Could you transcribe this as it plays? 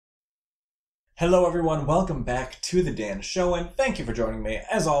Hello everyone, welcome back to The Dan Show, and thank you for joining me.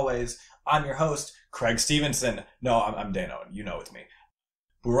 As always, I'm your host, Craig Stevenson. No, I'm Dan Owen, you know it's me.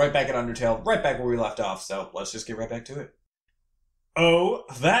 We're right back at Undertale, right back where we left off, so let's just get right back to it. Oh,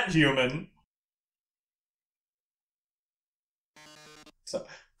 that human! So,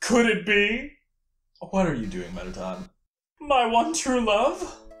 could it be? What are you doing, Mettaton? My one true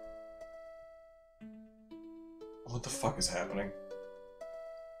love? What the fuck is happening?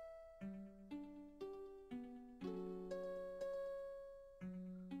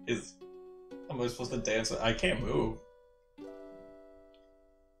 Am I supposed to dance? I can't move.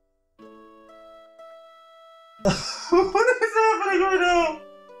 What is happening right now?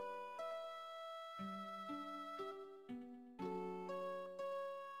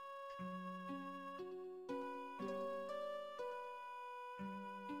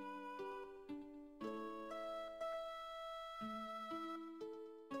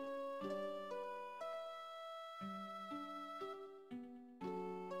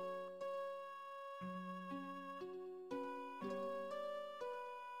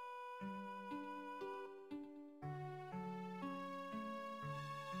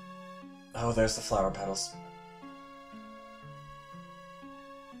 Oh, there's the flower petals.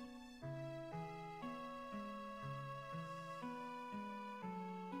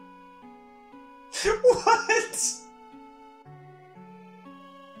 What?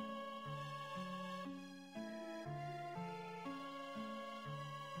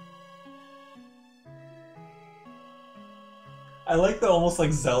 I like the almost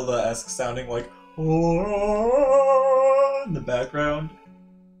like Zelda-esque sounding like in the background.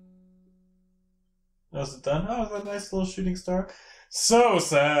 Was it done? Oh, that nice little shooting star. So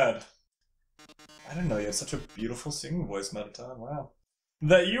sad. I didn't know you had such a beautiful singing voice, Mettaton. Wow.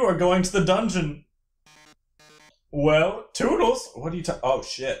 That you are going to the dungeon. Well, Toodles. What are you oh,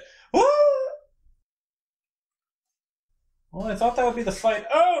 shit. What? Well, I thought that would be the fight.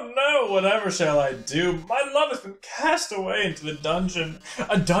 Oh, no. Whatever shall I do? My love has been cast away into the dungeon.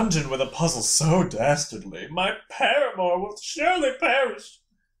 A dungeon with a puzzle so dastardly. My paramour will surely perish.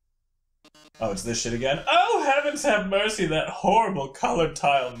 Oh, it's this shit again? Oh, heavens have mercy, that horrible colored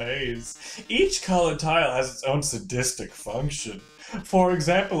tile maze. Each colored tile has its own sadistic function. For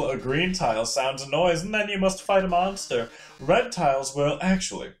example, a green tile sounds a noise and then you must fight a monster. Red tiles will...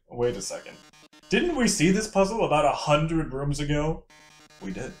 Actually, wait a second. Didn't we see this puzzle about 100 rooms ago?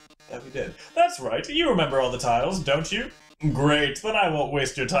 We did. Yeah, we did. That's right, you remember all the tiles, don't you? Great, then I won't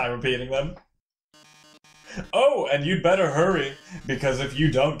waste your time repeating them. Oh, and you'd better hurry, because if you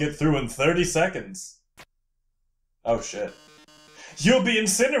don't get through in 30 seconds... Oh, shit. You'll be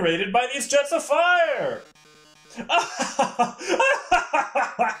incinerated by these jets of fire!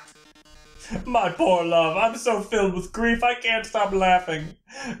 My poor love, I'm so filled with grief I can't stop laughing.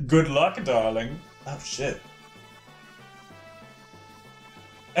 Good luck, darling. Oh, shit.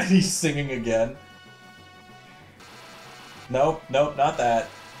 And he's singing again. Nope, nope, not that.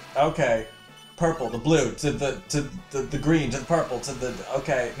 Okay. Purple, the blue, to the green, to the purple, to the,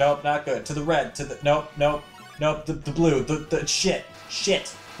 okay, nope, not good, to the red, to the, nope, nope, nope, the blue, the shit,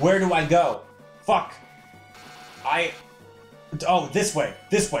 where do I go? Fuck. Oh, this way,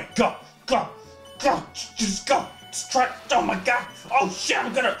 go, just go, strike, oh my god, oh shit,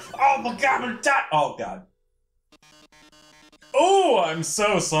 oh my god, I'm gonna die, oh god. Oh, I'm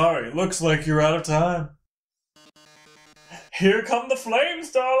so sorry, looks like you're out of time. Here come the flames,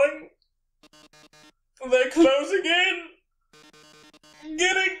 darling. They're closing in!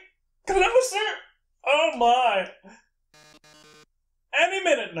 Getting closer! Oh my! Any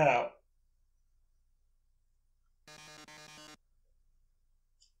minute now!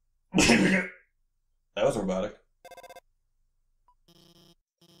 That was robotic.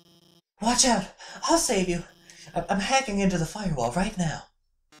 Watch out! I'll save you! I'm hacking into the firewall right now.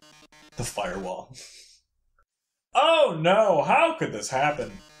 The firewall. Oh no! How could this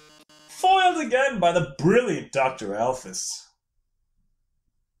happen? Foiled again by the brilliant Dr. Alphys.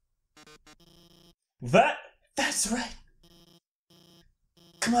 That's right.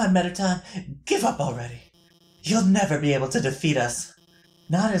 Come on, Mettaton, give up already. You'll never be able to defeat us.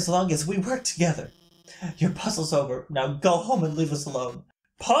 Not as long as we work together. Your puzzle's over. Now go home and leave us alone.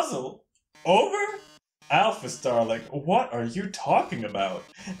 Puzzle? Over? Alphys, darling, what are you talking about?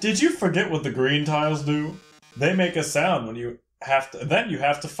 Did you forget what the green tiles do? They make a sound when you then you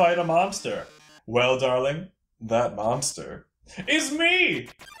have to fight a monster. Well, darling, that monster is me!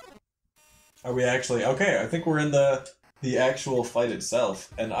 Are we actually... Okay, I think we're in the actual fight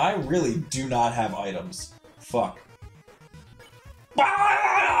itself, and I really do not have items. Fuck.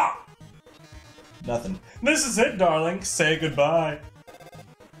 Nothing. This is it, darling. Say goodbye.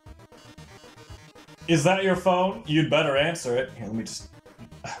 Is that your phone? You'd better answer it. Here, let me just...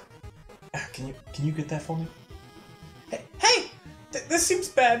 Can you get that for me? Hey! This seems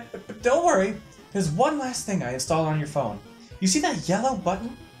bad, but don't worry. There's one last thing I installed on your phone. You see that yellow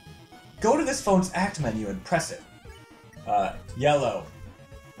button? Go to this phone's act menu and press it. Yellow.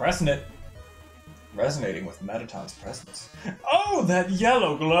 Pressing it. Resonating with Mettaton's presence. Oh, that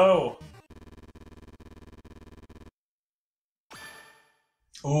yellow glow!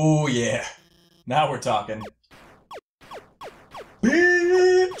 Oh, yeah. Now we're talking.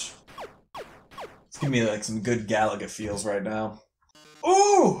 Bitch! It's giving me like some good Galaga feels right now.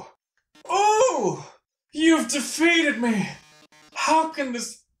 Ooh! Ooh! You've defeated me! How can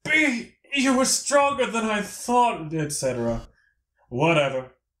this be? You were stronger than I thought, etc.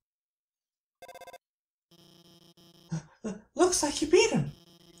 Whatever. Looks like you beat him.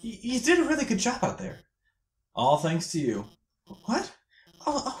 You did a really good job out there. All thanks to you. What?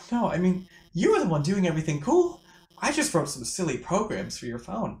 Oh no, I mean, you were the one doing everything cool. I just wrote some silly programs for your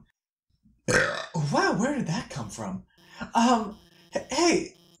phone. Wow, where did that come from?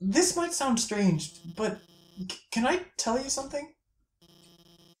 Hey, this might sound strange, but can I tell you something?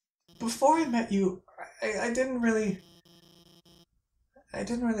 Before I met you, I didn't really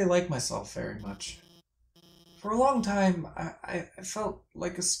like myself very much. For a long time, I felt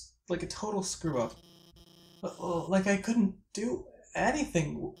like a total screw up. Like I couldn't do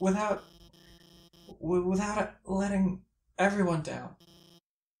anything without letting everyone down.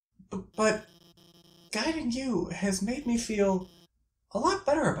 But guiding you has made me feel a lot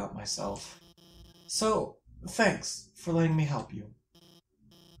better about myself. So, thanks for letting me help you.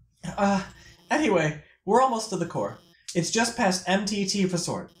 Anyway, we're almost to the core. It's just past MTT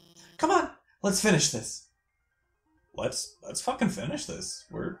Resort. Come on, let's finish this. Let's fucking finish this.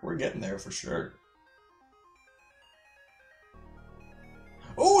 We're getting there for sure.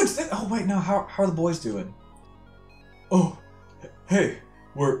 Oh, it's that. Oh wait, no. How are the boys doing? Oh, hey,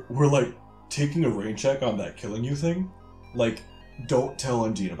 we're like taking a rain check on that killing you thing. Like, don't tell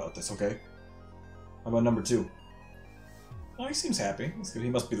Undine about this, okay? How about number 2? Oh, he seems happy. That's good. He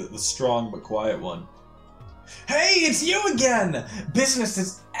must be the strong but quiet one. Hey, it's you again! Business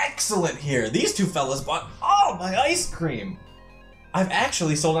is excellent here. These two fellas bought all my ice cream. I've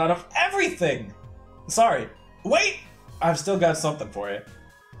actually sold out of everything. Sorry. Wait! I've still got something for you.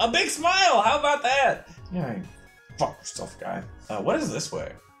 A big smile! How about that? Yeah, fuck yourself, guy. What is this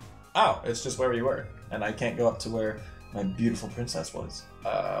way? Oh, it's just where we were. And I can't go up to where my beautiful princess was.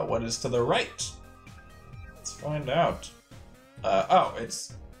 What is to the right? Let's find out. Oh,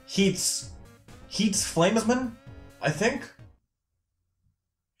 it's Heat's Flamesman, I think?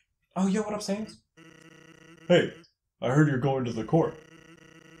 Oh, yo, what up, Saints? Hey, I heard you're going to the court.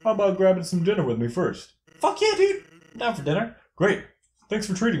 How about grabbing some dinner with me first? Fuck yeah, dude! Down for dinner. Great. Thanks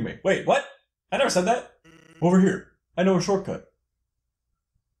for treating me. Wait, what? I never said that. Over here. I know a shortcut.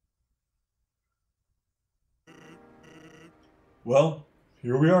 Well,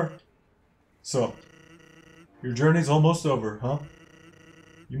 here we are. So, your journey's almost over, huh?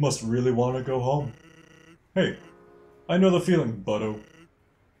 You must really want to go home. Hey, I know the feeling, buddo.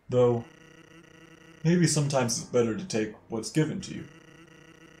 Though, maybe sometimes it's better to take what's given to you.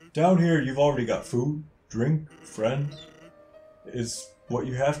 Down here, you've already got food, drink, friends. Is what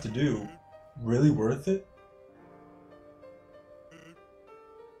you have to do really worth it?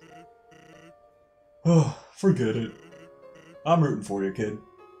 Oh, forget it. I'm rooting for you, kid.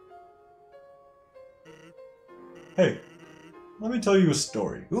 Hey, let me tell you a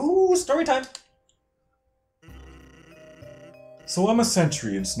story. Ooh, story time! So I'm a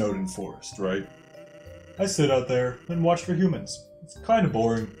sentry in Snowden Forest, right? I sit out there and watch for humans. It's kind of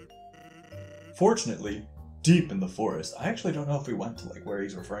boring. Fortunately, deep in the forest, I actually don't know if we went to like where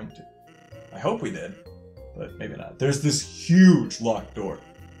he's referring to. I hope we did, but maybe not. There's this huge locked door,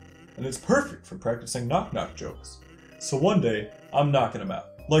 and it's perfect for practicing knock-knock jokes. So one day, I'm knocking him out,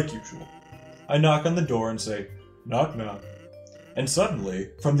 like usual. I knock on the door and say, knock knock. And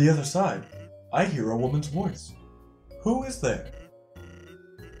suddenly, from the other side, I hear a woman's voice. Who is there?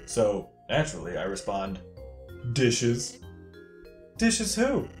 So, naturally, I respond, dishes. Dishes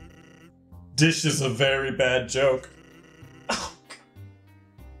who? Dish is a very bad joke. Oh,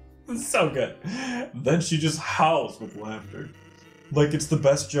 it's so good. Then she just howls with laughter. Like it's the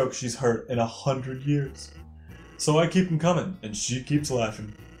best joke she's heard in 100 years. So I keep them coming, and she keeps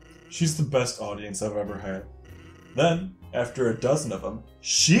laughing. She's the best audience I've ever had. Then, after a dozen of them,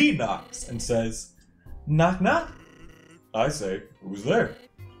 she knocks and says, knock knock. I say, who's there?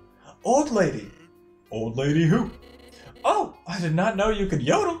 Old lady. Old lady who? Oh, I did not know you could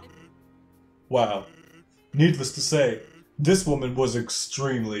yodel. Wow. Needless to say, this woman was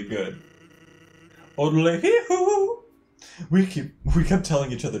extremely good. Oddly-hee-hoo. We kept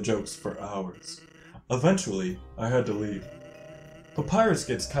telling each other jokes for hours. Eventually, I had to leave. Papyrus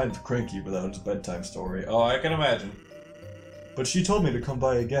gets kind of cranky without his bedtime story. Oh, I can imagine. But she told me to come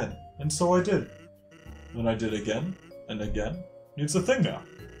by again, and so I did. And I did again, and again. It's a thing now.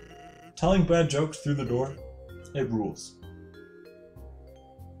 Telling bad jokes through the door, it rules.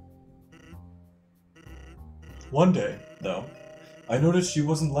 One day, though, I noticed she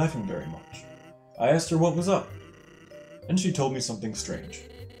wasn't laughing very much. I asked her what was up, and she told me something strange.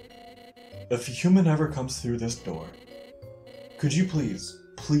 If a human ever comes through this door, could you please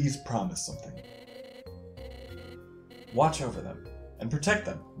promise something? Watch over them, and protect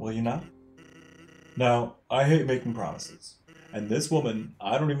them, will you not? Now, I hate making promises, and this woman,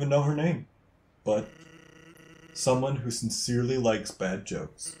 I don't even know her name, but someone who sincerely likes bad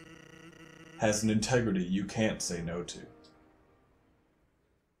jokes, has an integrity you can't say no to.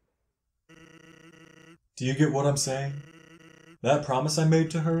 Do you get what I'm saying? That promise I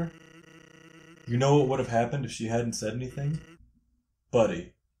made to her? You know what would have happened if she hadn't said anything?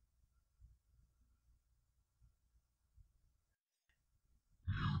 Buddy.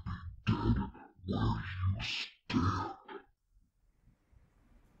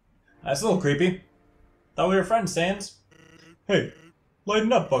 That's a little creepy. Thought we were friends, Sans. Hey,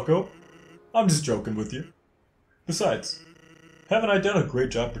 lighten up, bucko. I'm just joking with you. Besides, haven't I done a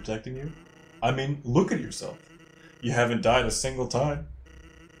great job protecting you? I mean, look at yourself. You haven't died a single time.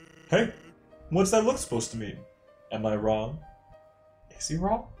 Hey, what's that look supposed to mean? Am I wrong? Is he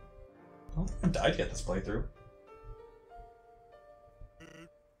wrong? I don't think I've died yet this playthrough.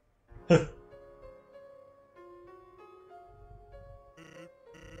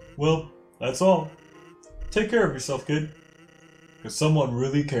 Well, that's all. Take care of yourself, kid. Because someone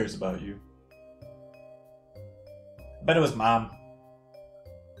really cares about you. I bet it was Mom.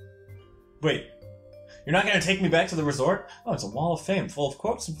 Wait, you're not going to take me back to the resort? Oh, it's a wall of fame full of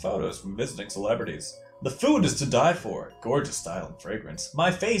quotes and photos from visiting celebrities. The food is to die for. Gorgeous style and fragrance.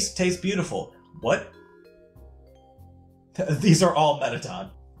 My face tastes beautiful. What? These are all Mettaton.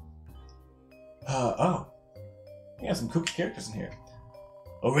 Oh. We got some kooky characters in here.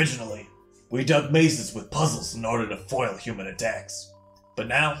 Originally, we dug mazes with puzzles in order to foil human attacks. But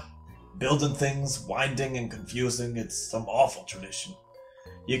now, building things, winding and confusing, it's some awful tradition.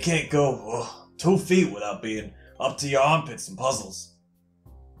 You can't go 2 feet without being up to your armpits in puzzles.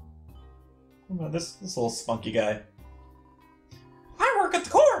 Oh, this little spunky guy. I work at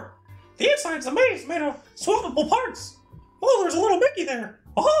the core. The inside's a maze made of swappable parts. Oh, there's a little Mickey there.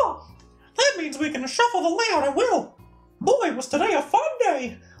 Oh, that means we can shuffle the layout at will. Boy, was today a fun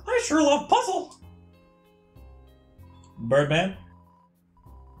day. I sure love puzzle. Birdman?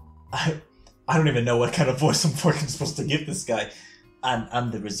 I don't even know what kind of voice I'm fucking supposed to give this guy.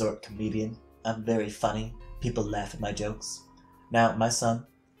 I'm the resort comedian. I'm very funny. People laugh at my jokes. Now, my son,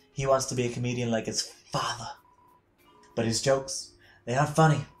 he wants to be a comedian like his father. But his jokes, they aren't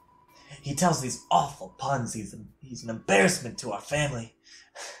funny. He tells these awful puns. He's an embarrassment to our family.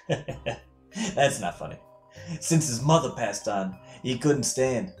 That's not funny. Since his mother passed on, he couldn't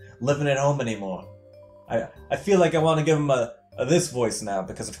stand living at home anymore. I feel like I want to give him a this voice now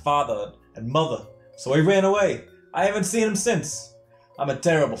because of father and mother. So he ran away. I haven't seen him since. I'm a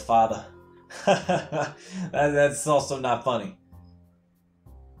terrible father. That's also not funny.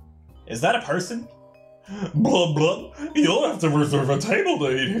 Is that a person? Blah blah. You'll have to reserve a table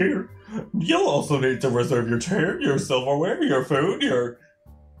to eat here. You'll also need to reserve your chair, your silverware, your food, your...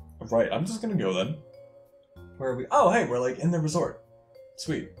 Right, I'm just gonna go then. Where are we? Oh, hey, we're like in the resort.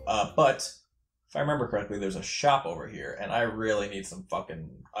 Sweet. But if I remember correctly, there's a shop over here, and I really need some fucking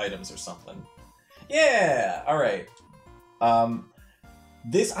items or something. Yeah! Alright.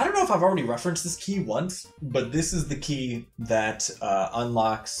 This, I don't know if I've already referenced this key once, but this is the key that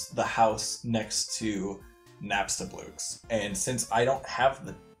unlocks the house next to Napstabluks. And since I don't have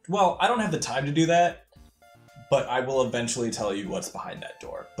the... Well, I don't have the time to do that, but I will eventually tell you what's behind that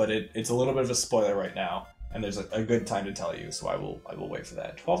door. But it's a little bit of a spoiler right now, and there's a good time to tell you, so I will wait for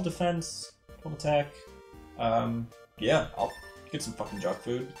that. 12 defense, 12 attack. Yeah, I'll get some fucking junk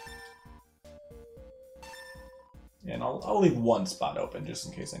food. And I'll leave one spot open just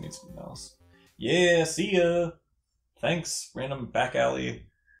in case I need something else. Yeah, see ya! Thanks, random back alley,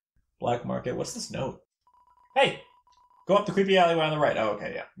 black market. What's this note? Hey! Go up the creepy alleyway on the right. Oh,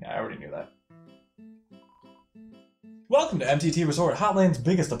 okay, yeah. I already knew that. Welcome to MTT Resort, Hotland's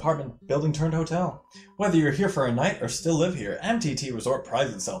biggest apartment building turned hotel. Whether you're here for a night or still live here, MTT Resort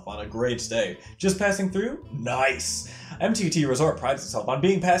prides itself on a great stay. Just passing through? Nice! MTT Resort prides itself on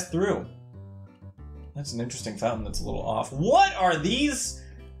being passed through. That's an interesting fountain that's a little off. What are these?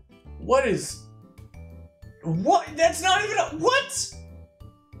 What is... What? That's not even a... What?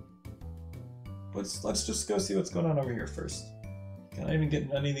 Let's just go see what's going on over here first. Can I even get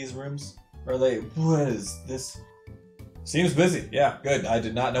in any of these rooms? Are they... What is this? Seems busy. Yeah, good. I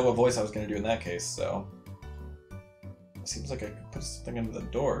did not know what voice I was going to do in that case, so... Seems like I could put something under the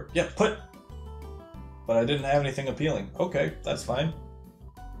door. Yeah, put... But I didn't have anything appealing. Okay, that's fine.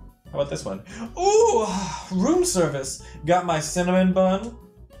 How about this one? Ooh! Room service! Got my cinnamon bun.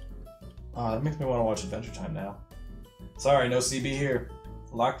 Oh, that makes me want to watch Adventure Time now. Sorry, no CB here.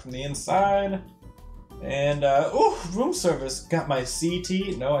 Locked from the inside. And, ooh, room service. Got my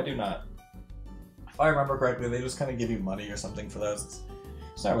CT. No, I do not. If I remember correctly, they just kind of give you money or something for those.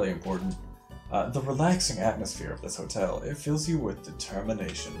 It's not really important. The relaxing atmosphere of this hotel, it fills you with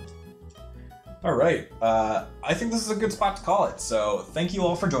determination. Alright, I think this is a good spot to call it, so thank you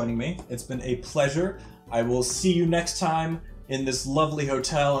all for joining me. It's been a pleasure. I will see you next time in this lovely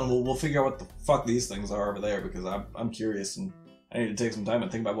hotel, and we'll figure out what the fuck these things are over there, because I'm curious, and I need to take some time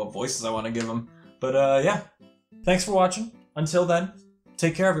and think about what voices I want to give them. But, yeah. Thanks for watching. Until then,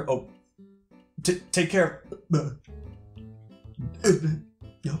 take care of your... Oh. Take care of...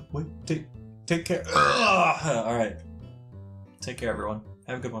 Yo, wait. Take care... Alright. Take care, everyone.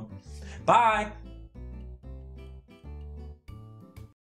 Have a good one. Bye!